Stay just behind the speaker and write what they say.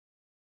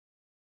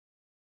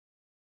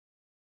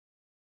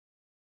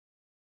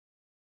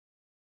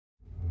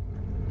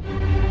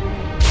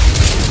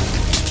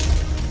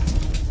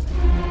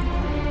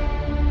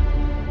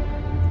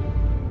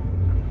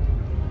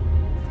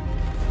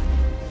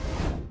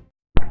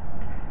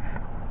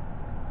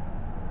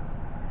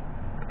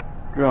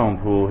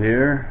Drone Pool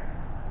here.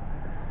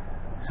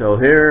 So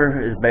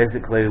here is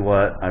basically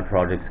what my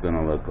project's going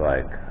to look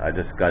like. I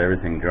just got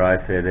everything dry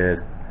fitted.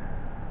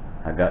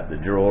 I got the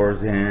drawers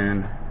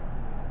in.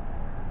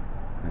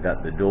 I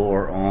got the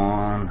door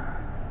on.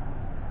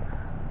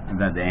 I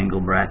got the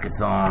angle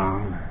brackets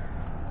on.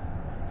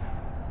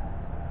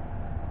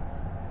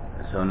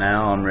 So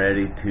now I'm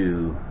ready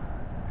to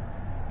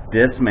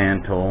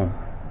dismantle,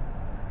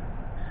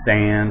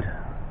 sand,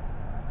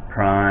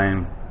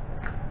 prime.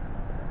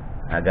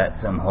 I got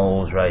some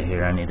holes right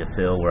here I need to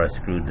fill where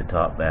I screwed the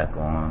top back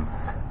on.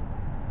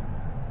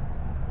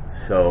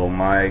 So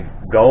my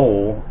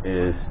goal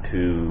is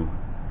to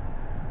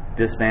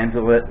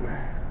dismantle it,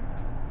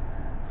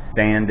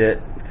 sand it,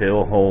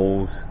 fill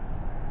holes,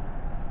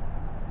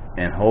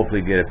 and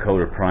hopefully get a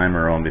coat of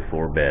primer on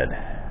before bed.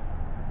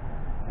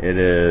 It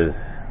is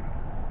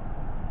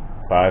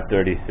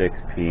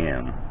 5:36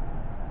 p.m.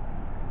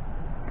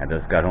 I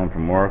just got home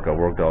from work. I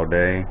worked all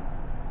day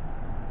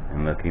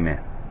and looking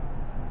at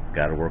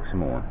gotta work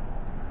some more.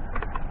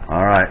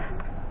 Alright,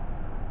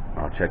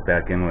 I'll check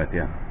back in with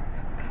you.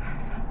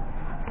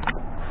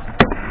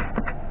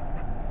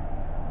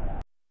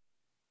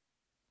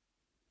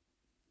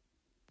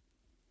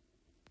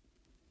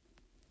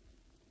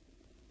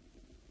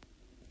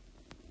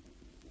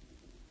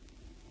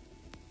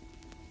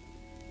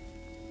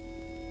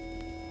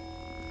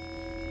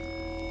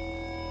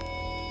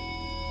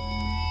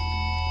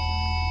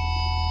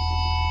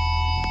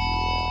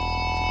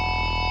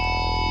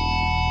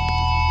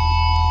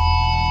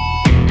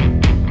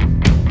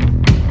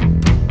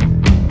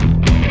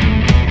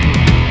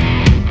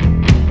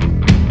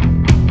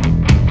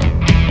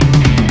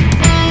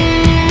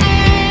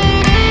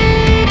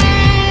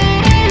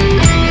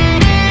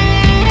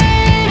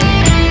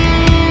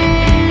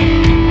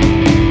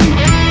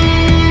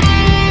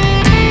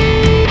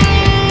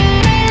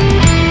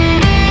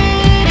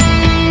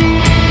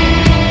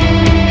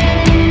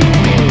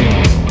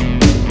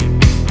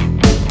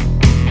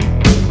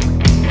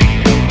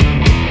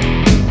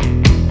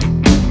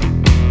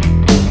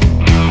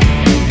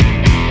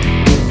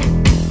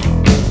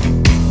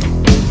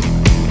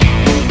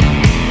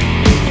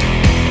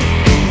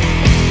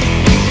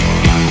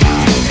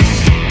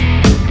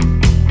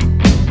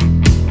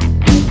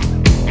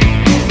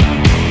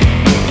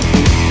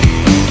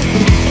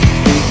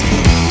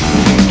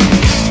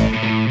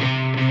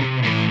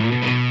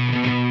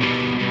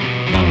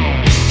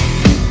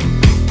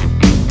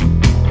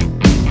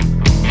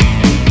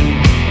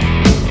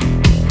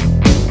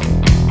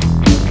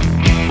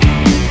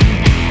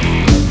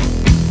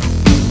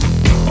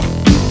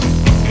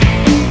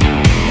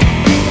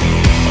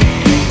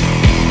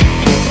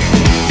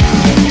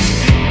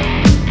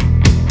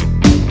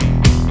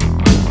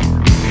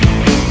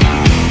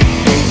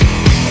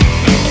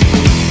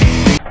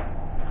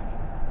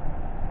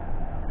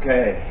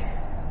 Okay,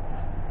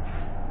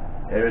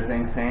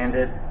 everything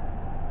sanded.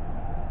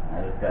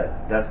 I just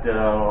got dusted it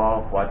all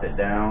off, wipe it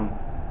down.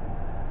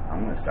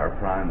 I'm going to start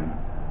priming.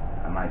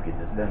 I might get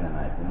this done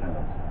tonight, who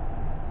knows.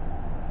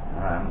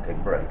 Alright, I'm going to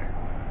take a break.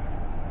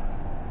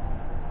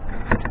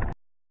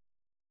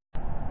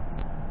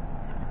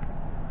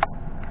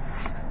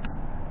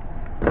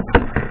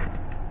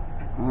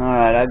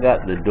 Alright, I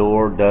got the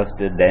door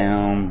dusted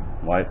down,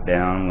 wiped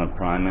down. I'm going to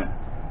prime it.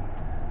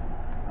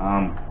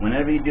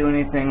 Whenever you do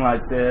anything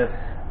like this,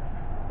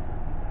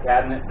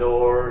 cabinet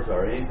doors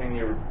or anything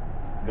you're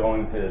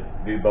going to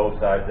do both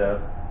sides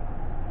of,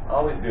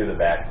 always do the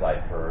back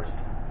side first,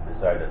 the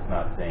side that's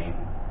not seen.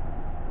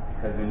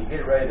 Because when you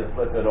get ready to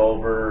flip it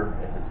over,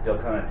 if it's still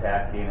kind of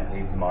tacky and it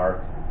leaves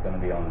marks, it's going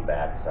to be on the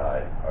back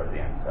side or the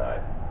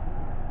inside.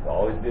 So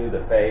always do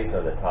the face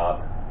or the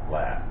top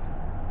last,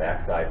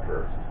 back side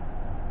first.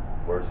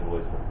 Where's the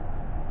wisdom?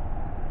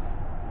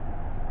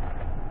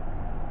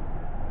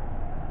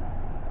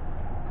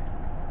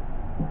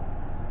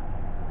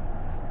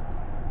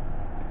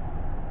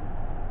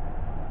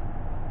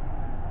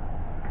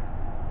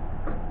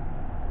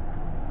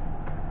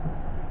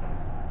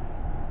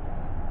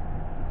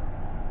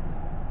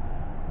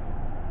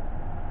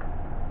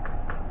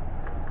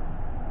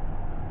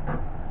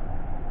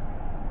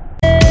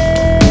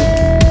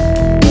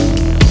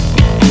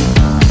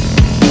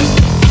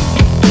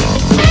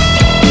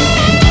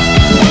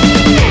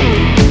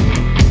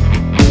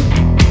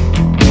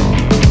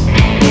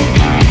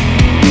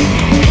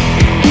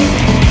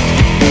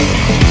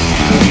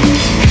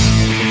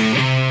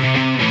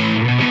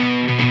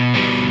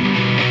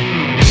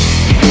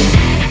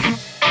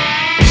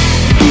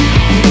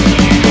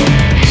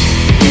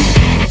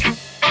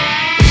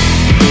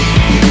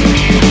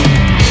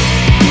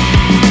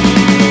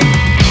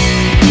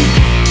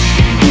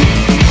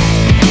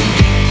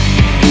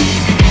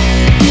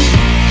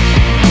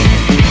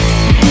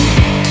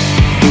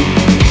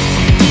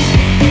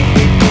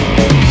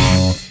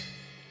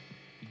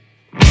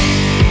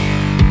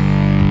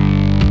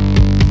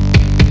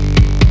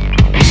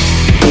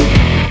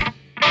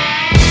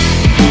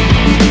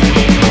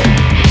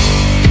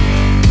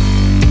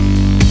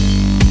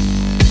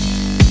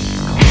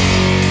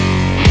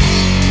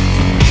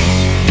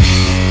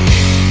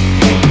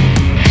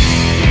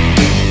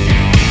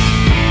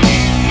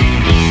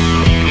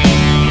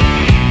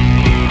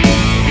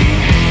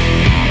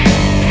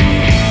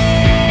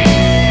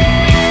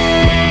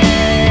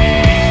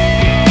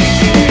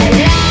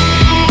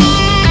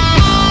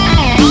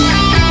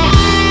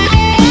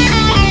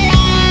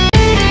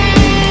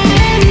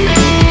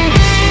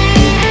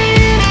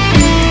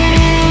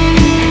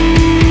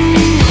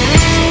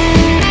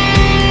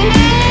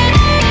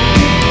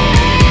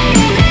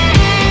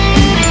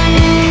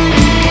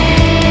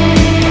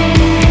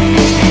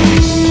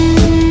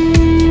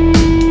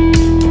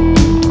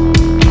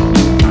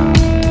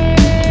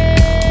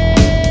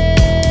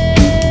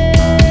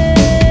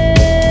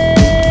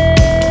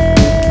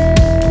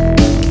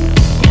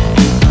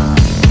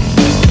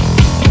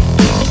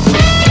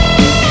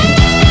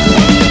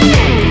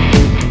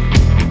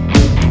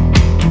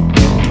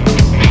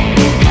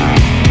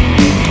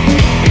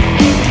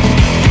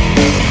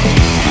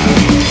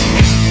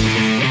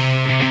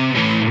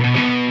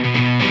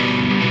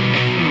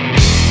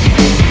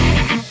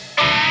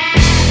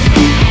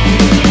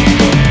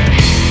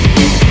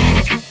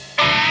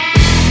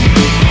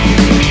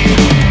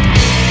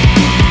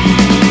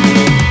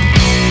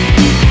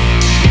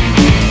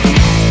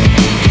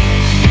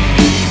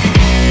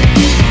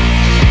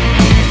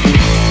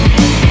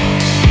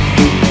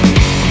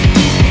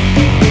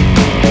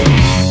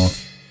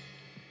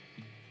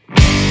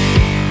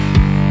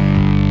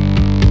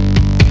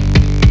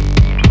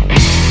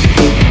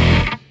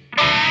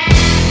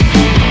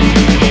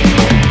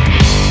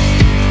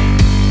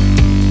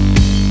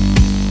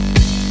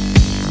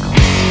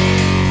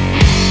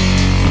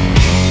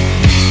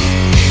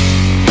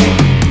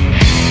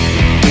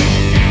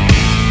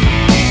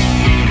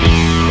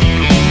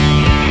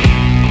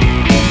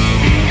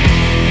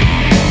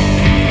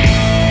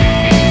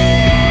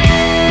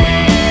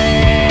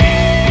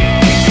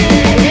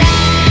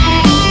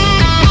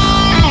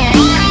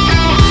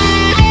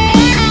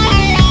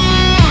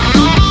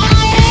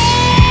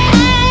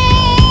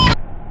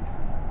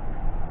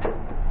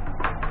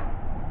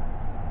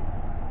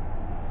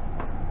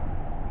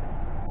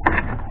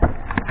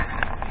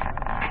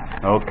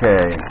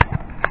 Okay,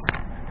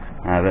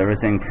 I have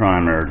everything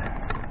primered.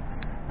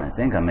 I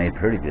think I made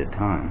pretty good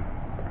time.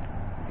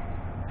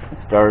 It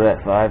started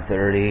at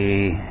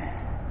 5:30.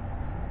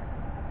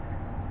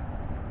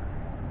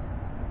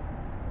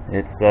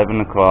 It's 7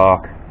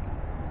 o'clock.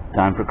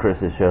 Time for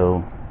Chris's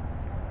show.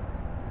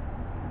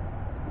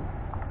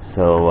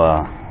 So,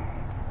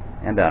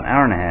 in about an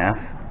hour and a half.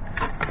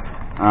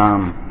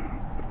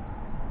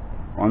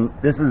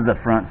 This is the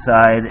front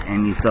side,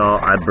 and you saw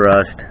I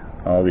brushed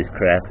all these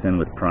cracks in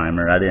with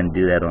primer. I didn't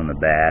do that on the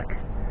back,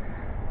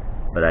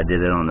 but I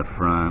did it on the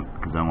front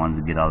because I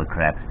wanted to get all the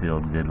cracks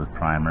filled good with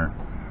primer.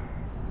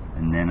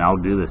 And then I'll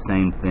do the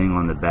same thing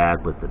on the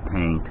back with the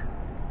paint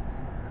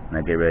when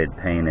I get ready to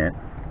paint it.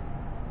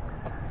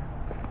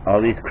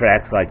 All these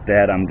cracks like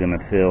that I'm going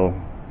to fill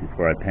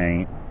before I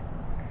paint.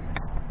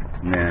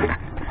 And then,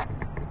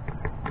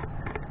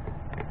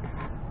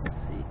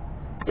 let's see,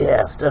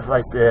 yeah, stuff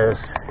like this.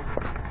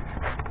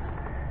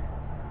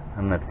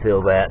 I'm going to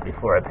fill that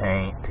before I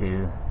paint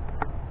too.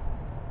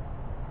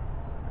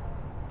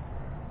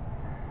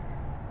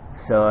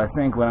 So I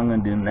think what I'm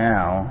going to do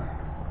now,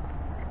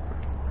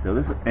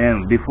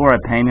 and before I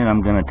paint it,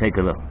 I'm going to take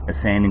a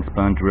sanding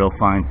sponge, real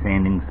fine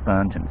sanding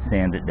sponge, and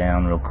sand it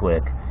down real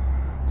quick.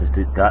 Just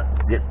to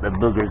get the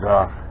boogers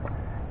off.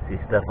 See,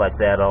 stuff like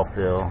that I'll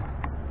fill.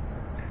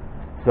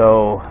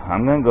 So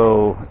I'm going to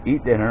go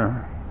eat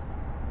dinner,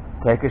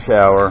 take a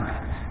shower,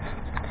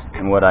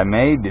 and what I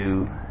may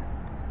do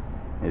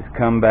is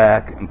come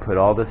back and put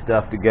all this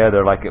stuff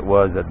together like it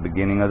was at the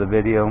beginning of the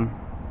video,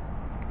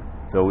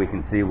 so we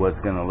can see what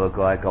it's going to look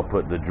like. I'll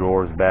put the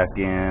drawers back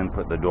in,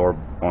 put the door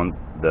on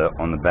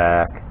the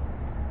back,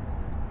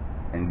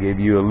 and give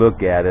you a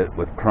look at it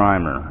with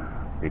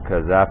primer,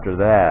 because after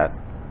that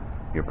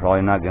you're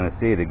probably not going to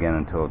see it again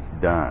until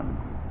it's done.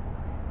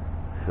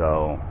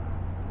 So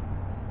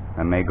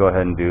I may go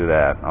ahead and do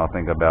that. I'll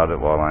think about it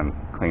while I'm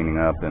cleaning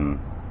up and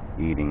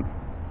eating.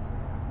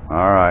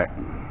 Alright,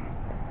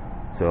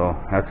 so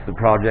that's the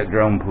project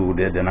Drone Pool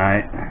did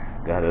tonight.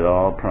 Got it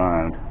all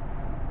primed.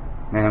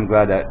 Man, I'm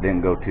glad that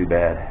didn't go too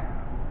bad.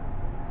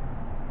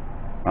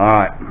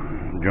 Alright,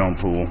 Drone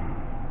Pool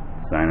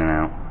signing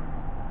out.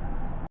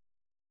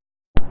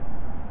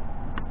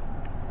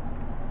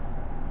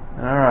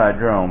 Alright,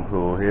 Drone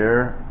Pool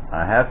here.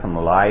 I have some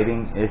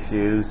lighting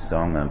issues, so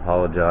I'm going to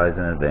apologize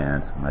in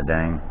advance. My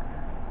dang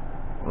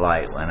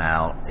light went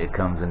out. It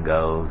comes and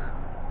goes.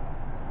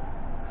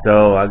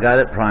 So I got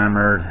it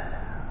primered,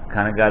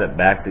 kind of got it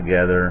back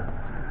together,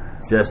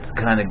 just to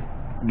kind of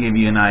give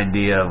you an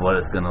idea of what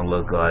it's going to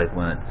look like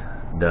when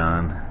it's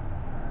done.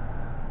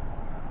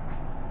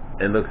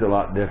 It looks a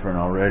lot different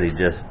already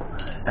just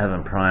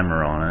having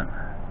primer on it.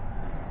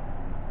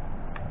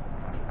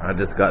 I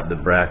just got the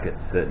bracket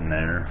sitting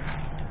there.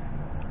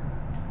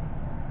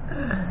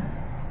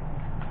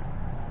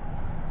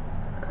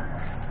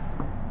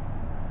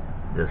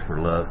 Just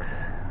for looks.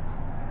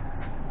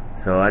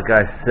 So like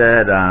I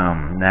said,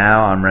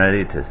 now I'm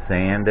ready to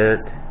sand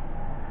it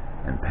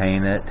and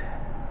paint it,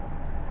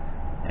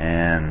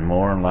 and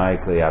more than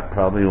likely I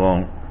probably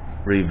won't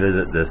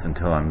revisit this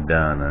until I'm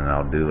done, and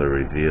I'll do the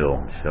reveal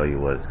and show you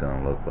what it's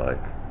going to look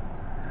like,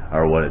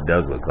 or what it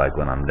does look like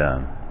when I'm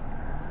done.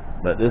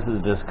 But this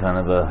is just kind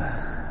of a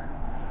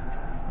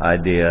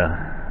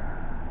idea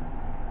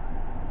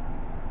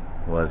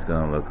what it's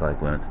going to look like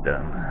when it's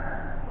done.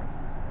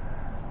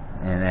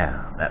 And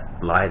yeah, that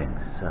lighting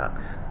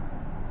sucks.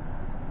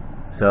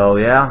 So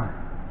yeah,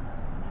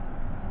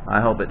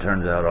 I hope it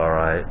turns out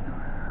alright.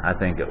 I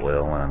think it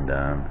will when I'm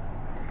done.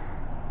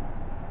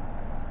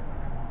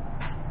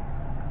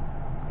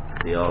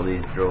 See all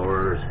these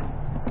drawers,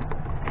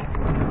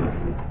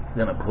 I'm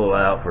gonna pull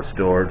out for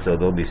storage, so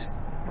there'll be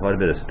quite a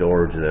bit of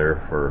storage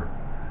there for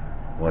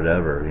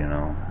whatever, you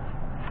know.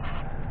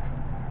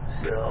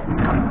 So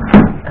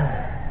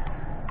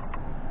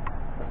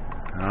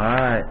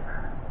alright,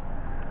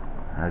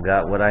 I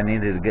got what I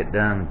needed to get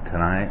done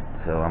tonight,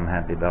 so I'm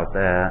happy about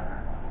that.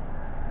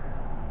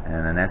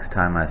 And the next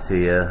time I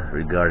see you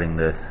regarding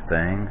this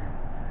thing,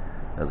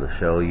 it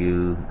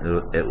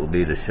will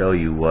be to show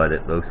you what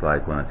it looks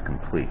like when it's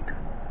complete.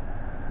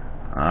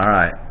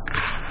 Alright,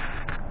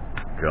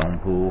 Drone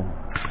Pool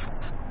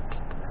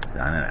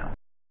signing out.